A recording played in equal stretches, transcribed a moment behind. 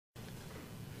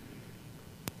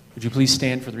Would you please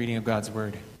stand for the reading of God's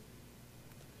Word?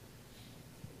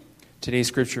 Today's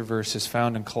scripture verse is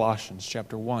found in Colossians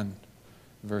chapter 1,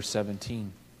 verse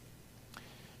 17.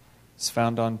 It's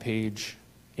found on page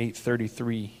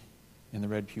 833 in the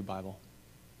Red Pew Bible.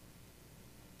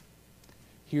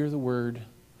 Hear the word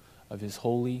of His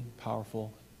holy,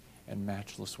 powerful, and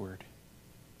matchless word.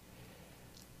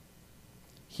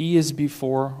 He is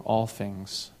before all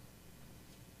things,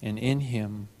 and in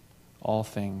Him all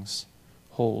things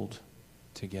hold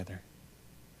together.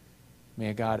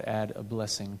 May God add a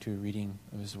blessing to a reading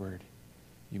of His word.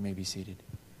 You may be seated.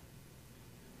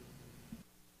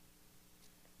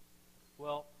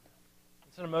 Well,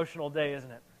 it's an emotional day, isn't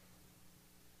it?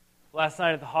 Last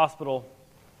night at the hospital,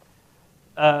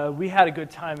 we had a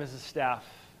good time as a staff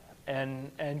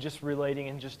and just relating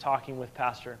and just talking with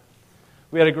Pastor.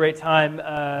 We had a great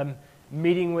time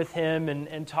meeting with him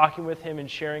and talking with him and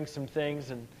sharing some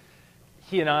things. And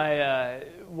he and I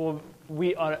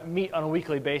meet on a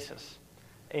weekly basis.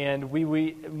 And we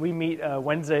meet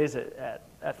Wednesdays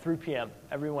at 3 p.m.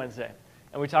 every Wednesday.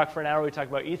 And we talk for an hour. We talk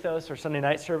about ethos, our Sunday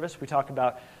night service. We talk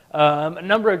about a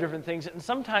number of different things. And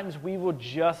sometimes we will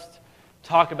just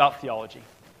talk about theology.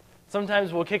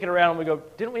 Sometimes we'll kick it around and we go,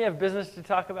 didn't we have business to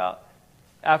talk about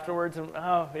afterwards? And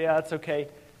oh, yeah, that's okay.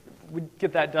 We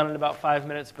get that done in about 5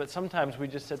 minutes. But sometimes we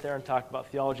just sit there and talk about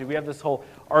theology. We have this whole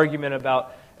argument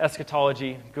about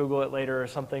eschatology. Google it later or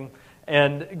something.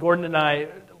 And Gordon and I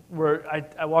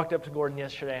walked up to Gordon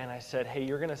yesterday and I said, hey,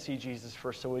 you're going to see Jesus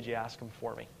first, so would you ask Him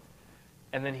for me?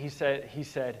 And then he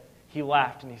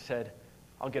laughed and he said,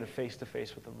 I'll get a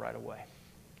face-to-face with Him right away.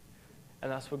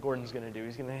 And that's what Gordon's going to do.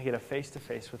 He's going to get a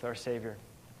face-to-face with our Savior.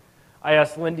 I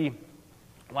asked Lindy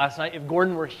last night, if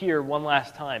Gordon were here one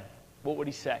last time, what would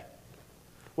he say?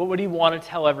 What would he want to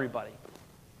tell everybody?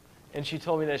 And she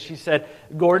told me that. She said,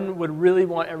 Gordon would really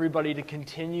want everybody to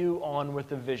continue on with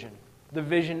the vision. The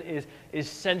vision is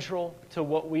central to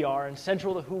what we are and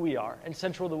central to who we are and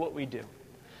central to what we do.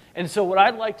 And so what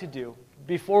I'd like to do,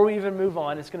 before we even move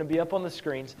on, it's going to be up on the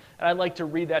screens, and I'd like to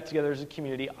read that together as a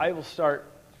community. I will start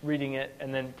reading it,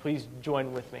 and then please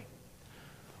join with me.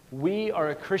 We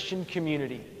are a Christian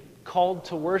community called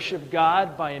to worship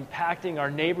God by impacting our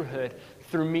neighborhood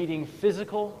through meeting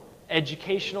physical,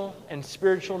 educational, and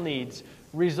spiritual needs,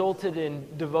 resulted in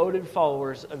devoted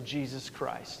followers of Jesus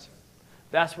Christ.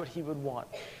 That's what He would want.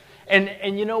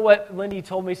 And you know what? Lindy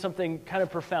told me something kind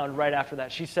of profound right after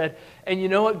that. She said, and you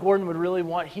know what Gordon would really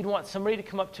want? He'd want somebody to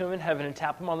come up to him in heaven and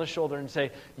tap him on the shoulder and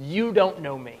say, you don't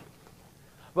know me.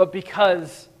 But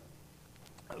because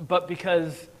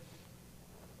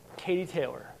Katie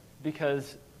Taylor,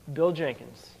 because Bill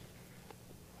Jenkins,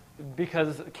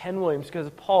 because Ken Williams, because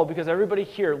Paul, because everybody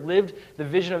here lived the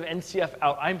vision of NCF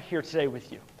out, I'm here today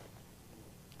with you.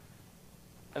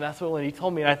 And that's what Lindy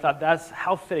told me, and I thought that's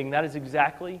how fitting. That is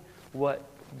exactly what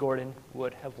Gordon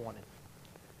would have wanted.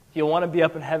 He'll want to be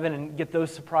up in heaven and get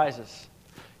those surprises.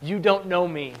 You don't know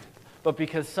me, but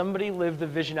because somebody lived the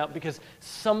vision out, because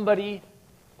somebody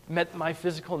met my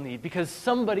physical need, because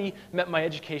somebody met my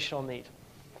educational need,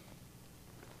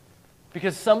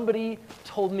 because somebody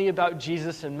told me about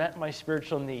Jesus and met my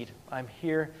spiritual need, I'm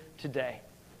here today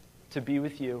to be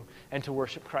with you and to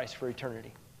worship Christ for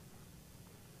eternity.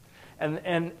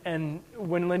 And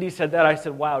when Lindy said that, I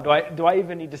said, wow, do I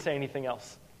even need to say anything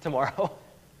else tomorrow?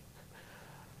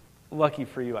 Lucky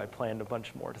for you, I planned a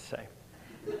bunch more to say.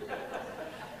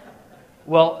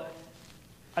 Well,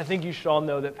 I think you should all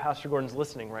know that Pastor Gordon's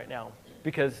listening right now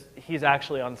because he's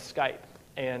actually on Skype.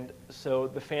 And so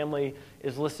the family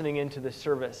is listening into this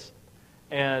service.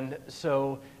 And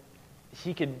so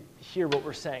he could hear what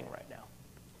we're saying right now.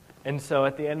 And so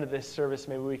at the end of this service,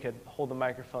 maybe we could hold the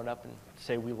microphone up and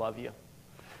say, we love you.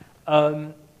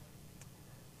 A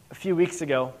few weeks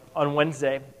ago, on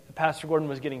Wednesday, Pastor Gordon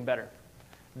was getting better.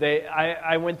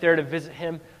 I went there to visit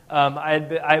him.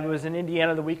 I was in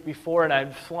Indiana the week before, and I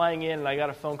was flying in, and I got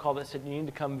a phone call that said, you need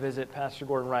to come visit Pastor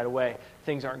Gordon right away.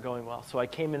 Things aren't going well. So I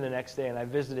came in the next day, and I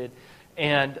visited.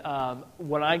 And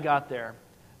when I got there,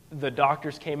 the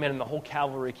doctors came in, and the whole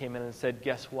cavalry came in and said,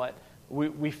 guess what?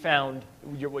 We found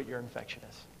what your infection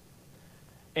is.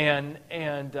 And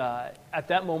at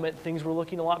that moment, things were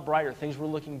looking a lot brighter. Things were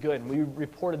looking good, and we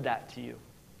reported that to you.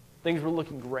 Things were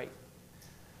looking great.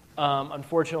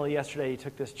 Unfortunately, yesterday he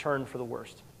took this turn for the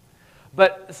worst.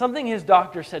 But something his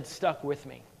doctor said stuck with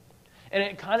me. And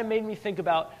it kind of made me think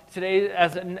about today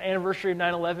as an anniversary of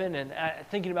 9/11 and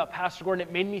thinking about Pastor Gordon.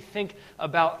 It made me think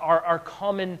about our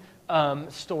common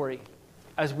story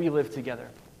as we live together.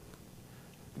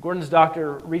 Gordon's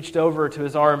doctor reached over to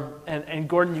his arm, and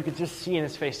Gordon, you could just see in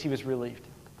his face he was relieved.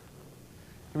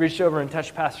 He reached over and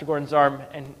touched Pastor Gordon's arm,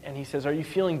 and he says, "Are you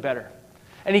feeling better?"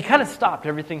 And he kind of stopped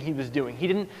everything he was doing. He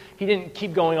didn't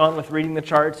keep going on with reading the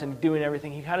charts and doing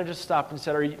everything. He kind of just stopped and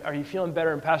said, Are you feeling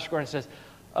better? And Pastor Gordon says,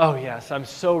 "Oh, yes, I'm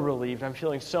so relieved. I'm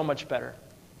feeling so much better."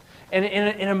 And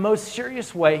in a most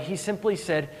serious way, he simply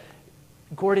said,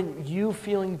 "Gordon, you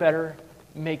feeling better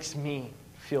makes me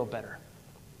feel better."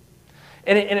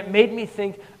 And it made me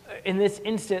think in this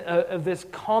instant of this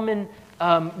common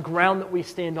ground that we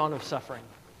stand on of suffering.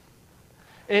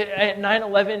 At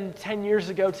 9/11, 10 years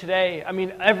ago today, I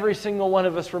mean, every single one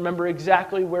of us remember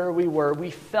exactly where we were. We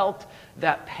felt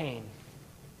that pain.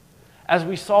 As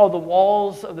we saw the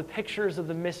walls of the pictures of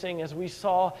the missing, as we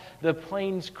saw the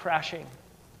planes crashing,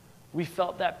 we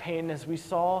felt that pain. As we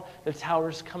saw the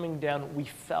towers coming down, we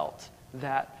felt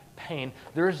that pain.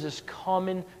 There is this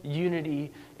common unity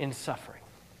in suffering.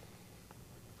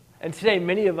 And today,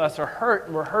 many of us are hurt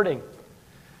and we're hurting.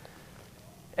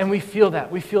 And we feel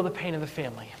that. We feel the pain of the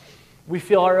family. We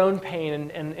feel our own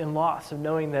pain and loss of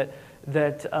knowing that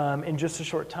in just a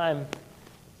short time,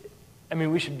 I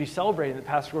mean, we should be celebrating that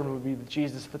Pastor Gordon would be with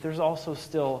Jesus, but there's also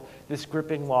still this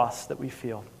gripping loss that we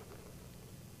feel.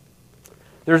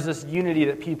 There's this unity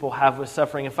that people have with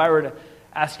suffering. If I were to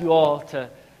ask you all to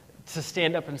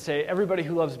stand up and say, "Everybody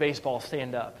who loves baseball,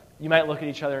 stand up," you might look at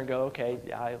each other and go, "Okay,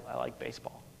 yeah, I like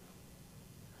baseball."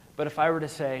 But if I were to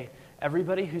say,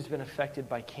 "Everybody who's been affected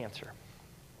by cancer,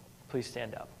 please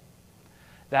stand up,"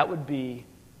 that would be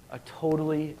a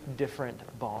totally different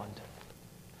bond.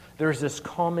 There's this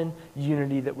common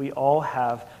unity that we all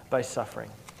have by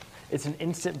suffering. It's an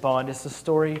instant bond. It's the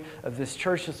story of this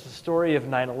church. It's the story of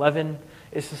 9/11.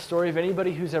 It's the story of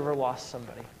anybody who's ever lost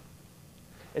somebody.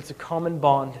 It's a common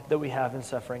bond that we have in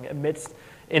suffering. In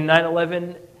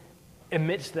 9/11,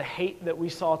 amidst the hate that we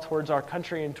saw towards our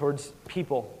country and towards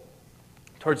people,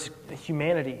 towards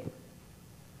humanity,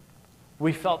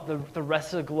 we felt the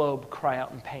rest of the globe cry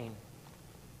out in pain.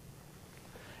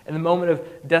 In the moment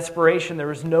of desperation, there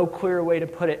was no clearer way to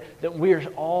put it that we are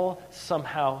all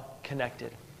somehow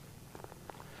connected.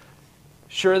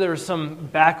 Sure, there was some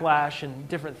backlash and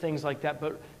different things like that,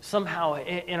 but somehow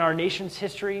in our nation's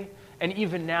history, and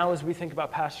even now as we think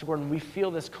about Pastor Gordon, we feel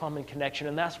this common connection,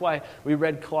 and that's why we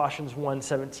read Colossians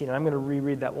 1:17, and I'm going to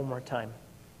reread that one more time.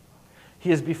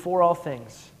 He is before all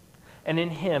things, and in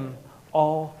him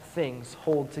all things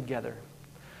hold together.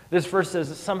 This verse says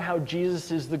that somehow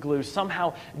Jesus is the glue.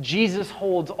 Somehow Jesus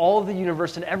holds all of the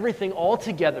universe and everything all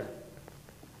together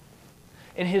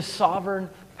in his sovereign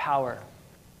power.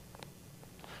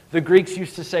 The Greeks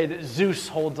used to say that Zeus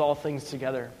holds all things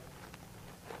together.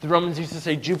 The Romans used to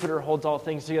say Jupiter holds all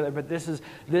things together. But this is,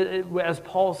 as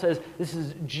Paul says, this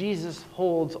is Jesus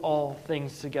holds all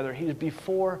things together. He is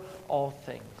before all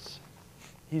things.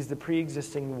 He's the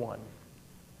pre-existing one.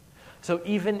 So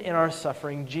even in our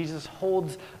suffering, Jesus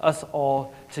holds us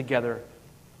all together.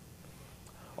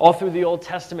 All through the Old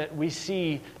Testament, we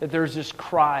see that there's this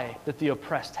cry that the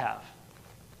oppressed have.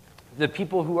 The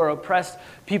people who are oppressed,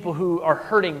 people who are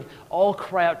hurting, all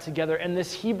cry out together. And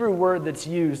this Hebrew word that's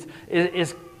used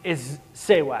is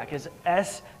sewak, is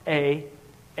S-A-A-Q.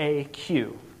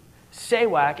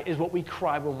 Sewak is what we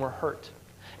cry when we're hurt.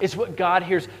 It's what God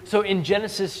hears. So in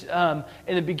Genesis, in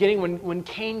the beginning, when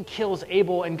Cain kills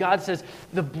Abel, and God says,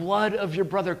 "The blood of your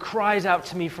brother cries out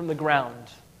to me from the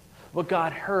ground," what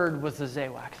God heard was the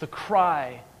Zewak, the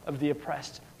cry of the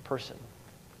oppressed person.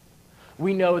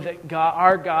 We know that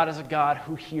our God is a God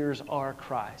who hears our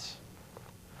cries.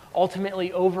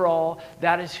 Ultimately, overall,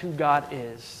 that is who God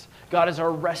is. God is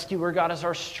our rescuer. God is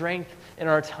our strength in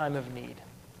our time of need.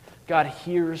 God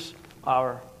hears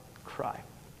our cry.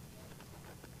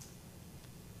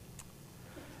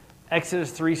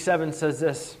 Exodus 3:7 says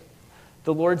this,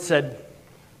 "The Lord said,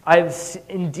 I have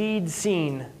indeed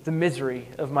seen the misery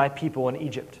of my people in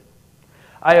Egypt.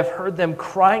 I have heard them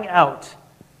crying out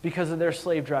because of their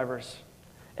slave drivers,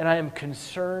 and I am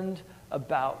concerned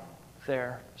about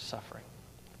their suffering."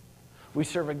 We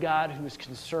serve a God who is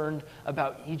concerned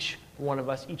about each one of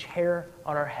us, each hair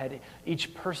on our head,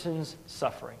 each person's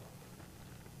suffering.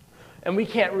 And we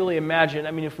can't really imagine,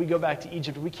 if we go back to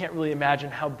Egypt, we can't really imagine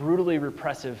how brutally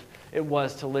repressive it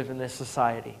was to live in this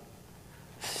society.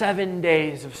 7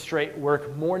 days of straight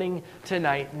work, morning to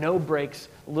night, no breaks,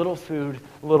 little food,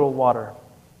 little water.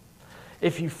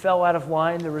 If you fell out of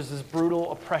line, there was this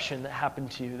brutal oppression that happened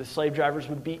to you. The slave drivers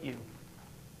would beat you.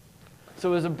 So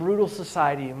it was a brutal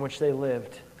society in which they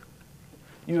lived.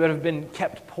 You would have been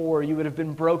kept poor. You would have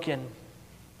been broken.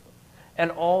 And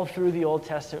all through the Old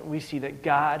Testament, we see that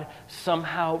God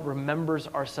somehow remembers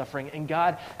our suffering, and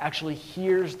God actually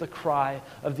hears the cry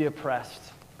of the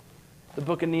oppressed. The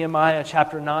book of Nehemiah,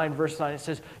 chapter 9, verse 9, it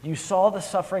says, "You saw the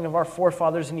suffering of our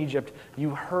forefathers in Egypt.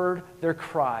 You heard their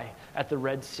cry at the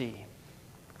Red Sea."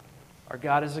 Our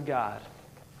God is a God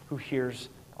who hears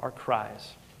our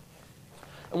cries.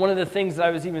 And one of the things that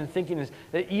I was even thinking is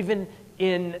that even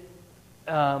in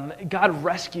God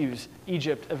rescues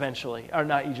Egypt eventually, or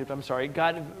not Egypt, I'm sorry.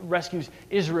 God rescues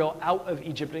Israel out of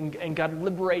Egypt, and God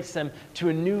liberates them to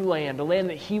a new land, a land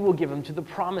that He will give them, to the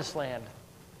promised land.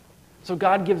 So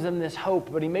God gives them this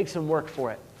hope, but He makes them work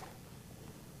for it.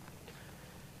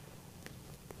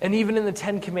 And even in the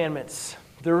Ten Commandments,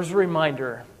 there is a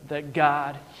reminder that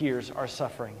God hears our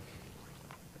suffering.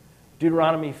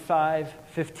 Deuteronomy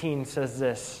 5:15 says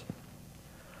this,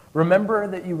 "Remember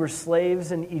that you were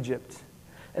slaves in Egypt,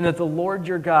 and that the Lord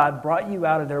your God brought you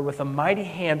out of there with a mighty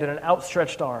hand and an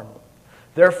outstretched arm.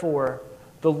 Therefore,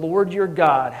 the Lord your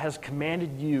God has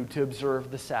commanded you to observe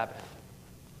the Sabbath."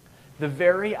 The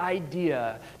very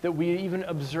idea that we even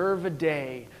observe a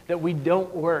day, that we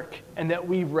don't work, and that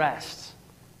we rest,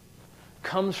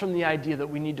 comes from the idea that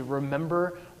we need to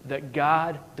remember that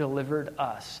God delivered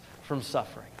us from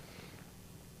suffering.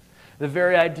 The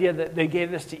very idea that they gave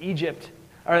this to Egypt,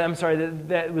 or I'm sorry,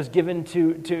 that was given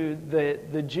to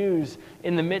the Jews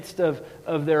in the midst of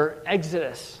their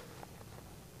exodus,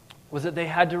 was that they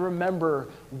had to remember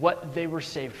what they were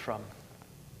saved from.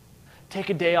 Take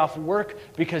a day off work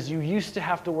because you used to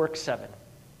have to work 7.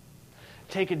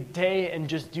 Take a day and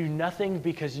just do nothing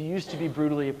because you used to be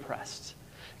brutally oppressed.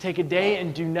 Take a day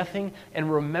and do nothing and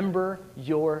remember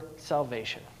your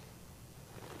salvation.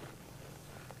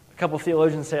 A couple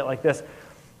theologians say it like this: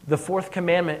 the fourth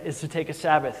commandment is to take a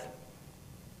Sabbath,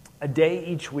 a day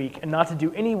each week, and not to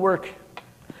do any work.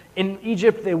 In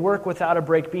Egypt, they work without a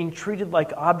break, being treated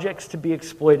like objects to be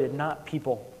exploited, not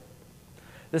people.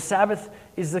 The Sabbath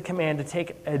is the command to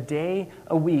take a day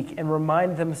a week and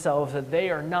remind themselves that they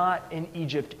are not in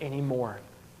Egypt anymore.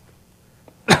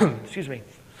 Excuse me.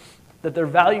 That their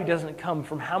value doesn't come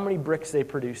from how many bricks they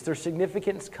produce. Their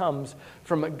significance comes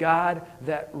from a God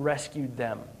that rescued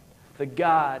them, the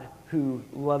God who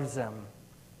loves them.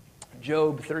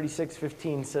 Job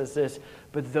 36:15 says this,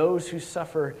 "But those who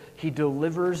suffer, He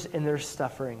delivers in their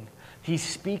suffering. He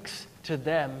speaks to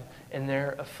them in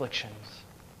their afflictions."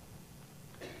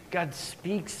 God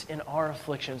speaks in our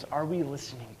afflictions. Are we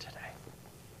listening today?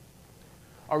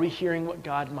 Are we hearing what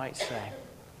God might say?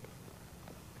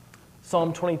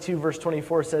 Psalm 22, verse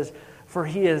 24 says, "For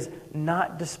He has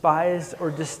not despised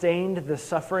or disdained the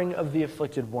suffering of the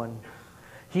afflicted one.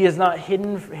 He has not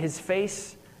hidden His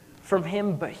face from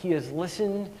him, but He has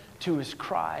listened to his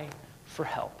cry for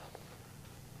help."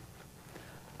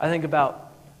 I think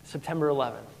about September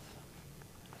 11th.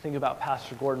 I think about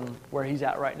Pastor Gordon, where he's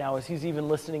at right now, as he's even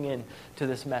listening in to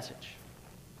this message.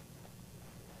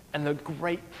 And the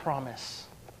great promise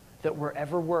that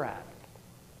wherever we're at,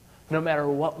 no matter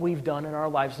what we've done in our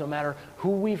lives, no matter who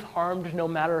we've harmed, no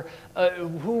matter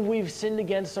who we've sinned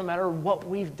against, no matter what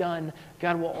we've done,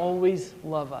 God will always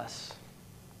love us.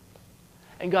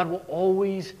 And God will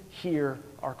always hear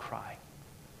our cry.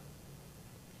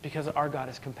 Because our God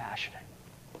is compassionate.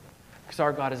 Because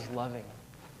our God is loving.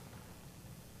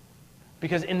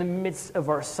 Because in the midst of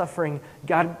our suffering,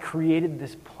 God created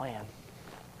this plan.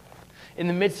 In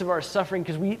the midst of our suffering,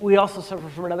 because we also suffer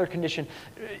from another condition.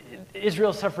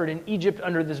 Israel suffered in Egypt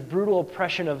under this brutal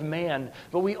oppression of man,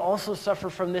 but we also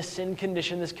suffer from this sin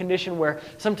condition, this condition where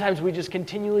sometimes we just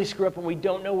continually screw up and we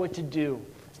don't know what to do.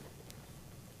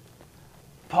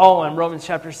 Paul in Romans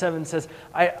chapter 7 says,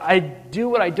 I do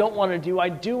what I don't want to do. I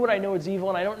do what I know is evil,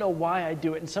 and I don't know why I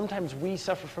do it. And sometimes we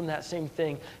suffer from that same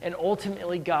thing. And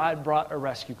ultimately, God brought a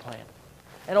rescue plan.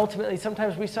 And ultimately,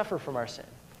 sometimes we suffer from our sin.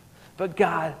 But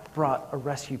God brought a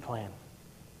rescue plan.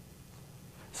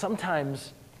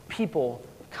 Sometimes people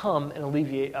come and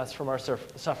alleviate us from our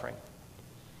suffering.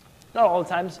 Not all the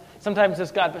times. Sometimes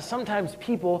it's God, but sometimes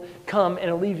people come and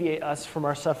alleviate us from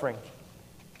our suffering.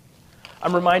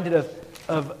 I'm reminded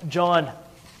of John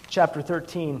chapter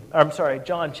 15,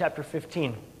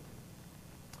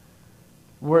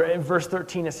 where in verse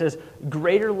 13 it says,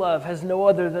 "Greater love has no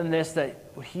other than this, that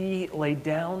He laid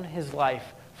down His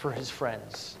life for His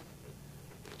friends."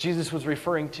 Jesus was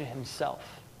referring to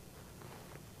Himself.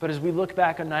 But as we look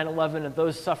back on 9/11 and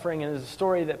those suffering, and the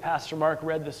story that Pastor Mark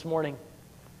read this morning,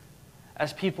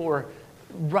 as people were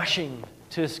rushing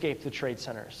to escape the trade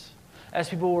centers, as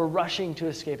people were rushing to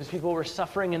escape, as people were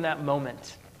suffering in that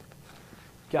moment,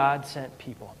 God sent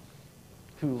people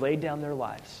who laid down their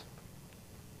lives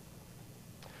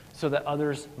so that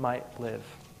others might live.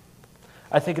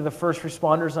 I think of the first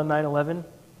responders on 9/11.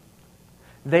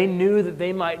 They knew that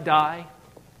they might die,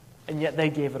 and yet they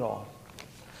gave it all.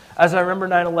 As I remember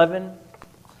 9/11,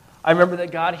 I remember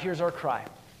that God hears our cry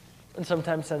and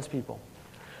sometimes sends people.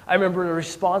 I remember the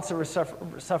response of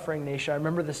a suffering nation. I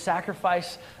remember the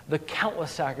sacrifice, the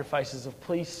countless sacrifices of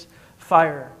police,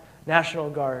 fire, National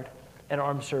Guard, and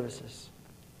armed services.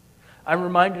 I'm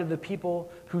reminded of the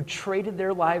people who traded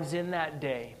their lives in that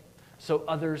day so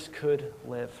others could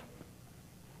live.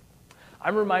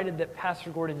 I'm reminded that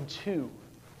Pastor Gordon, too,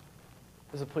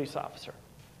 is a police officer,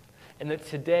 and that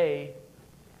today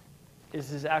is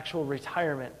his actual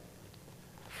retirement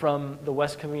from the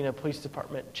West Covina Police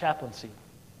Department chaplaincy.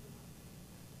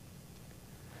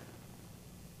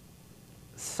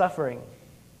 Suffering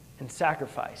and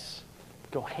sacrifice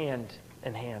go hand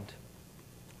in hand.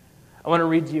 I want to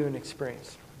read to you an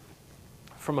experience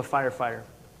from a firefighter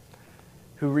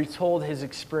who retold his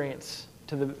experience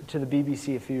to the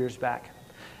BBC a few years back.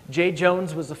 Jay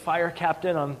Jones was a fire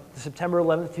captain on September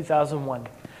 11th, 2001.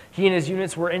 He and his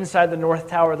units were inside the North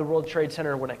Tower of the World Trade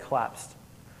Center when it collapsed.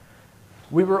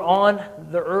 We were one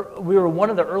of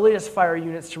the earliest fire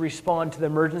units to respond to the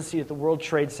emergency at the World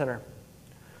Trade Center.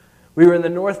 We were in the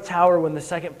North Tower when the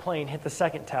second plane hit the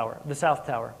second tower, the South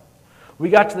Tower. We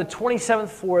got to the 27th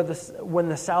floor when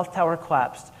the South Tower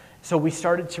collapsed, so we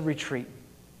started to retreat.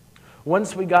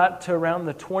 Once we got to around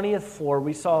the 20th floor,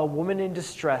 we saw a woman in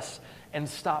distress and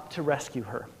stopped to rescue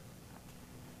her.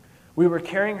 We were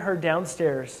carrying her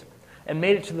downstairs and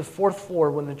made it to the 4th floor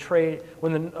when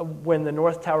the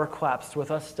North Tower collapsed,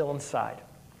 with us still inside.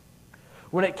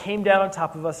 When it came down on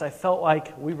top of us, I felt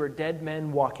like we were dead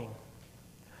men walking.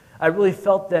 I really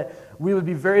felt that we would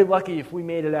be very lucky if we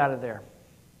made it out of there.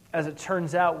 As it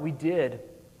turns out, we did.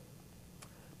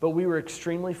 But we were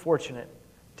extremely fortunate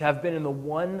to have been in the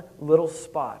one little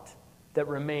spot that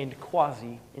remained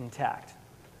quasi-intact.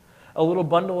 A little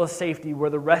bundle of safety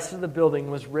where the rest of the building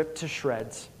was ripped to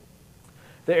shreds.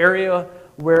 The area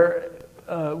where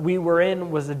we were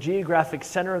in was the geographic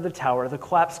center of the tower. The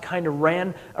collapse kind of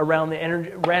ran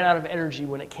out of energy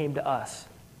when it came to us.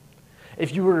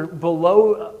 If you were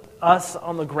below us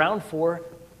on the ground floor,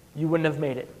 you wouldn't have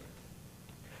made it.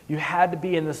 You had to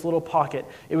be in this little pocket.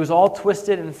 It was all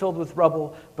twisted and filled with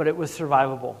rubble, but it was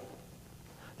survivable.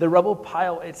 The rubble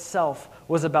pile itself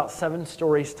was about 7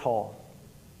 stories tall.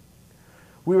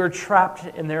 We were trapped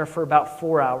in there for about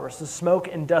 4 hours. The smoke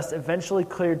and dust eventually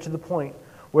cleared to the point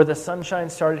where the sunshine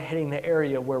started hitting the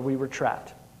area where we were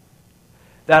trapped.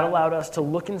 That allowed us to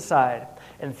look inside,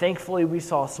 and thankfully we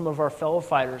saw some of our fellow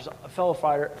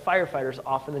firefighters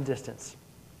off in the distance.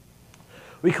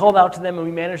 We called out to them and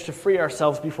we managed to free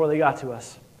ourselves before they got to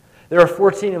us. There were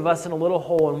 14 of us in a little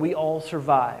hole and we all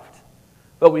survived.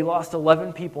 But we lost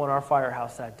 11 people in our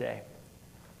firehouse that day.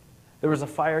 There was a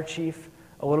fire chief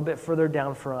a little bit further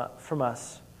down from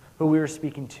us who we were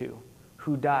speaking to,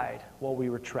 who died while we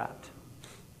were trapped.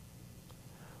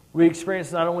 We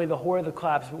experienced not only the horror of the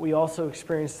collapse, but we also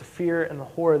experienced the fear and the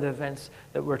horror of the events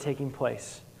that were taking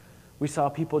place. We saw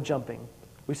people jumping.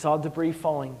 We saw debris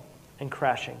falling and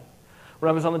crashing. When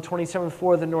I was on the 27th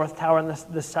floor of the North Tower and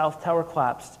the South Tower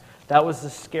collapsed, that was the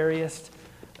scariest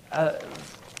of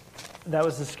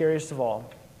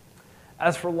all.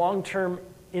 As for long-term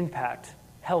impact,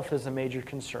 health is a major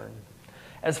concern.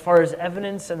 As far as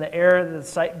evidence in the air of the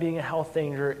site being a health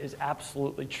danger is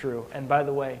absolutely true. And by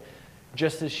the way,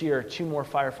 just this year, 2 more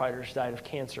firefighters died of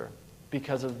cancer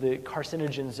because of the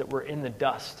carcinogens that were in the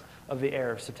dust of the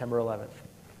air of September 11th.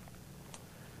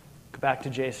 Go back to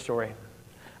Jay's story.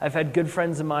 I've had good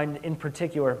friends of mine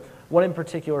one in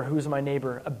particular who's my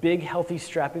neighbor, a big, healthy,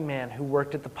 strapping man who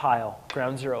worked at the pile,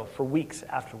 Ground Zero, for weeks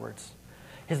afterwards.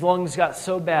 His lungs got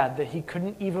so bad that he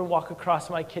couldn't even walk across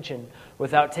my kitchen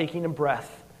without taking a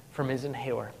breath from his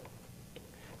inhaler.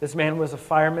 This man was a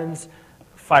fireman's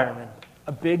fireman,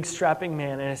 a big, strapping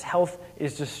man, and his health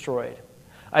is destroyed.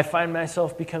 I find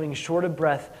myself becoming short of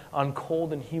breath on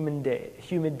cold and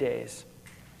humid days.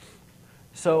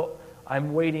 So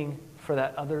I'm waiting for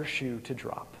that other shoe to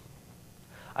drop.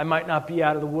 I might not be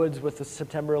out of the woods with the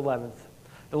September 11th.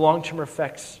 The long-term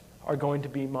effects are going to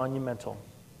be monumental.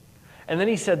 And then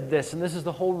he said this, and this is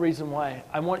the whole reason why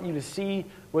I want you to see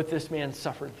what this man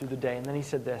suffered through the day. And then he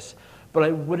said this, but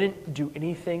I wouldn't do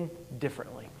anything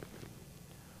differently.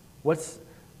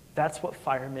 That's what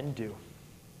firemen do.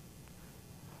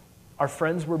 Our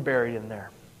friends were buried in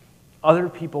there. Other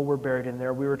people were buried in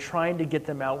there. We were trying to get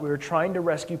them out. We were trying to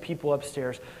rescue people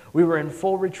upstairs. We were in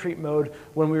full retreat mode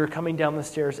when we were coming down the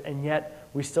stairs, and yet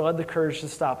we still had the courage to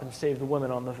stop and save the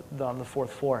women on the 4th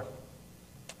floor.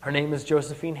 Her name is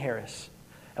Josephine Harris,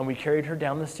 and we carried her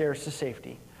down the stairs to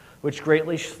safety, which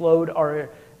greatly slowed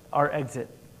our exit,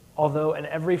 although in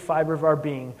every fiber of our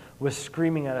being was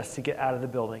screaming at us to get out of the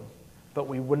building. But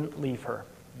we wouldn't leave her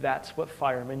that's what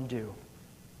firemen do.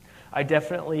 I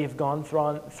definitely have gone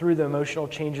through the emotional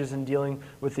changes in dealing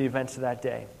with the events of that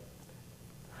day.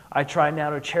 I try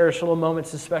now to cherish little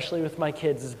moments, especially with my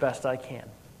kids, as best I can.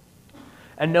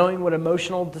 And knowing what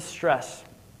emotional distress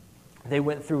they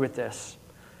went through with this,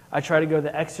 I try to go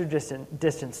the extra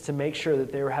distance to make sure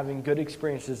that they were having good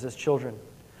experiences as children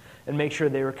and make sure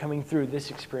they were coming through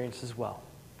this experience as well.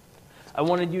 I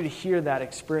wanted you to hear that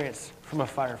experience from a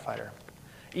firefighter.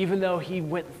 Even though he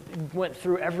went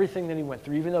through everything that he went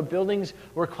through, even though buildings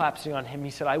were collapsing on him, he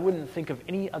said, I wouldn't think of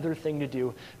any other thing to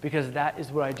do because that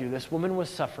is what I do. This woman was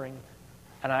suffering,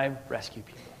 and I rescue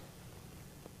people.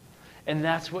 And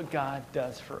that's what God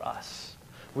does for us.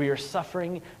 We are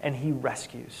suffering, and he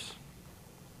rescues.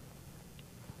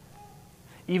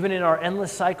 Even in our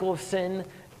endless cycle of sin,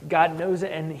 God knows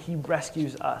it, and he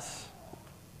rescues us.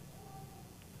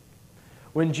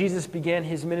 When Jesus began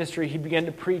his ministry, he began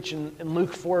to preach, and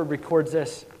Luke 4 records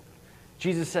this.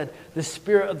 Jesus said, the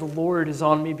Spirit of the Lord is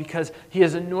on me because he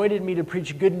has anointed me to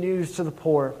preach good news to the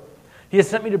poor. He has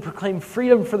sent me to proclaim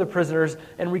freedom for the prisoners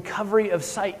and recovery of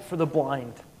sight for the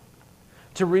blind,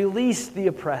 to release the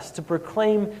oppressed, to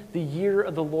proclaim the year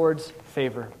of the Lord's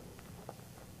favor.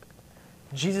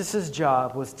 Jesus'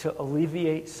 job was to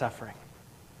alleviate suffering.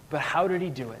 But how did he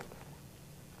do it?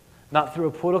 Not through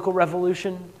a political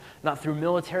revolution, not through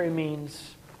military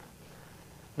means,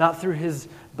 but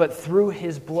through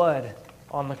his blood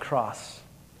on the cross.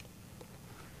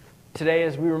 Today,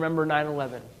 as we remember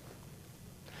 9/11,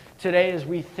 today, as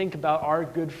we think about our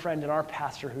good friend and our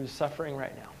pastor who's suffering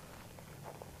right now,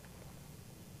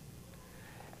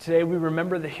 today, we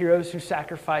remember the heroes who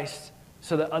sacrificed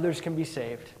so that others can be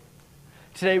saved.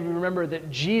 Today, we remember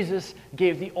that Jesus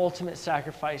gave the ultimate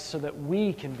sacrifice so that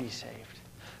we can be saved,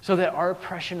 so that our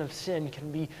oppression of sin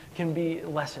can be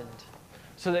lessened,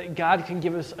 so that God can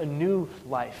give us a new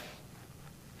life,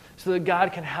 so that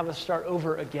God can have us start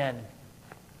over again.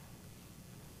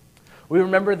 We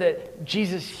remember that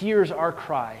Jesus hears our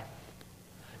cry,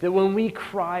 that when we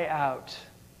cry out,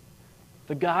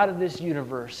 the God of this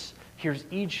universe hears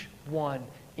each one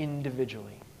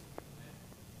individually.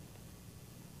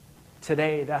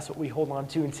 Today, that's what we hold on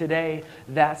to, and today,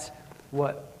 that's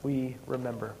what we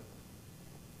remember.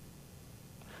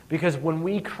 Because when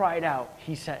we cried out,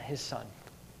 he sent his Son.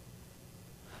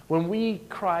 When we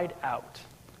cried out,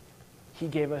 he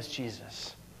gave us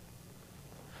Jesus.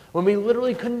 When we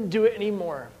literally couldn't do it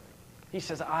anymore, he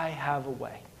says, I have a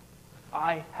way.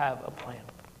 I have a plan.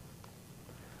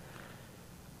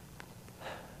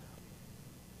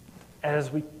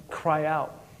 As we cry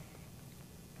out,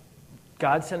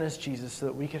 God sent us Jesus so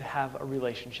that we could have a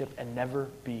relationship and never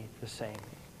be the same,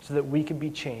 so that we could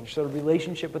be changed, so the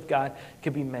relationship with God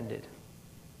could be mended.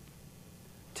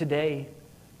 Today,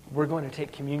 we're going to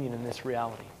take communion in this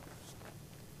reality.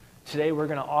 Today, we're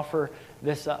going to offer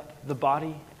this up, the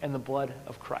body and the blood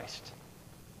of Christ,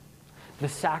 the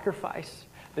sacrifice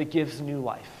that gives new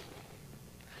life.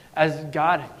 As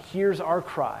God hears our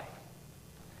cry,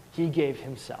 he gave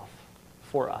himself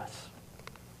for us.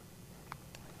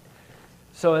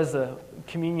 So as the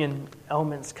communion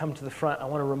elements come to the front, I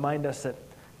want to remind us that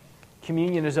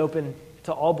communion is open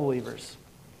to all believers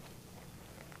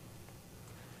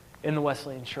in the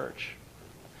Wesleyan Church.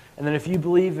 And then if you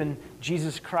believe in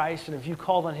Jesus Christ and if you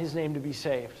called on his name to be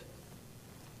saved,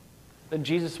 then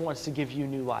Jesus wants to give you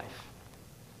new life.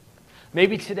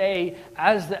 Maybe today,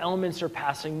 as the elements are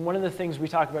passing, one of the things we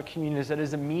talk about communion is that it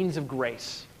is a means of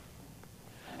grace.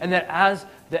 And that as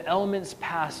the elements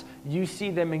pass, you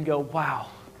see them and go, wow,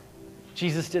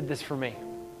 Jesus did this for me.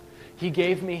 He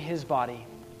gave me his body.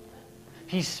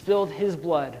 He spilled his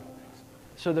blood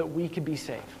so that we could be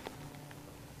saved.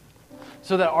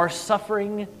 So that our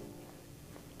suffering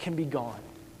can be gone.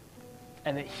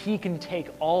 And that he can take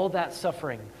all that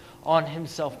suffering on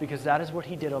himself because that is what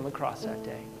he did on the cross that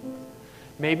day.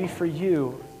 Maybe for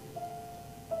you,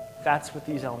 that's what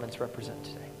these elements represent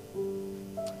today.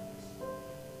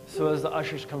 So as the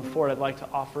ushers come forward, I'd like to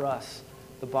offer us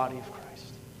the body of Christ.